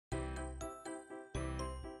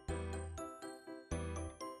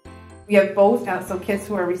We have both, so kids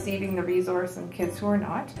who are receiving the resource and kids who are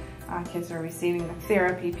not. Kids who are receiving the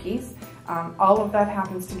therapy piece. All of that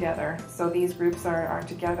happens together. So these groups are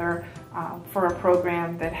together for a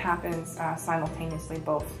program that happens simultaneously,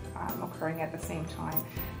 both occurring at the same time.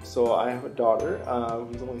 So I have a daughter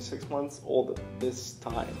who's only 6 months old at this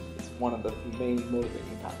time. It's one of the main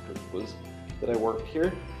motivating factors was that I worked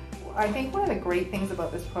here. I think one of the great things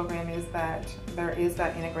about this program is that there is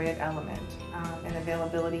that integrated element and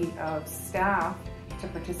availability of staff to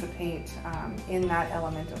participate in that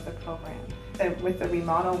element of the program. With the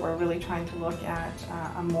remodel, we're really trying to look at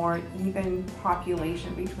a more even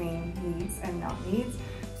population between needs and not needs.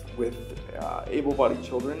 With able-bodied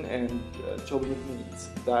children and children with needs,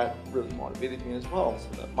 that really motivated me as well,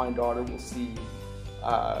 so that my daughter will see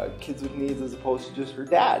kids with needs as opposed to just her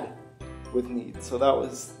dad with needs. So that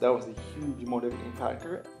was a huge motivating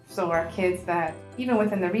factor. So our kids that, even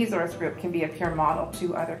within the resource group, can be a peer model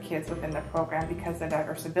to other kids within the program, because the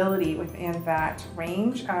diversibility within that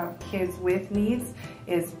range of kids with needs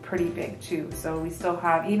is pretty big too. So we still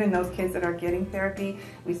have, even those kids that are getting therapy,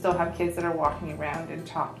 we still have kids that are walking around and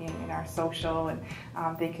talking and are social, and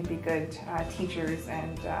they can be good teachers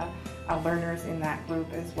and learners in that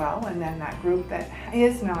group as well. And then that group that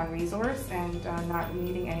is non-resource and not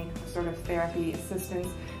needing any sort of therapy assistance,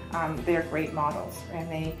 they're great models,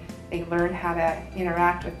 and they learn how to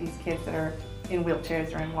interact with these kids that are in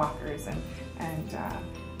wheelchairs or in walkers, and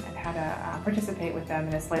how to participate with them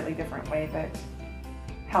in a slightly different way that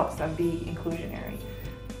helps them be inclusionary.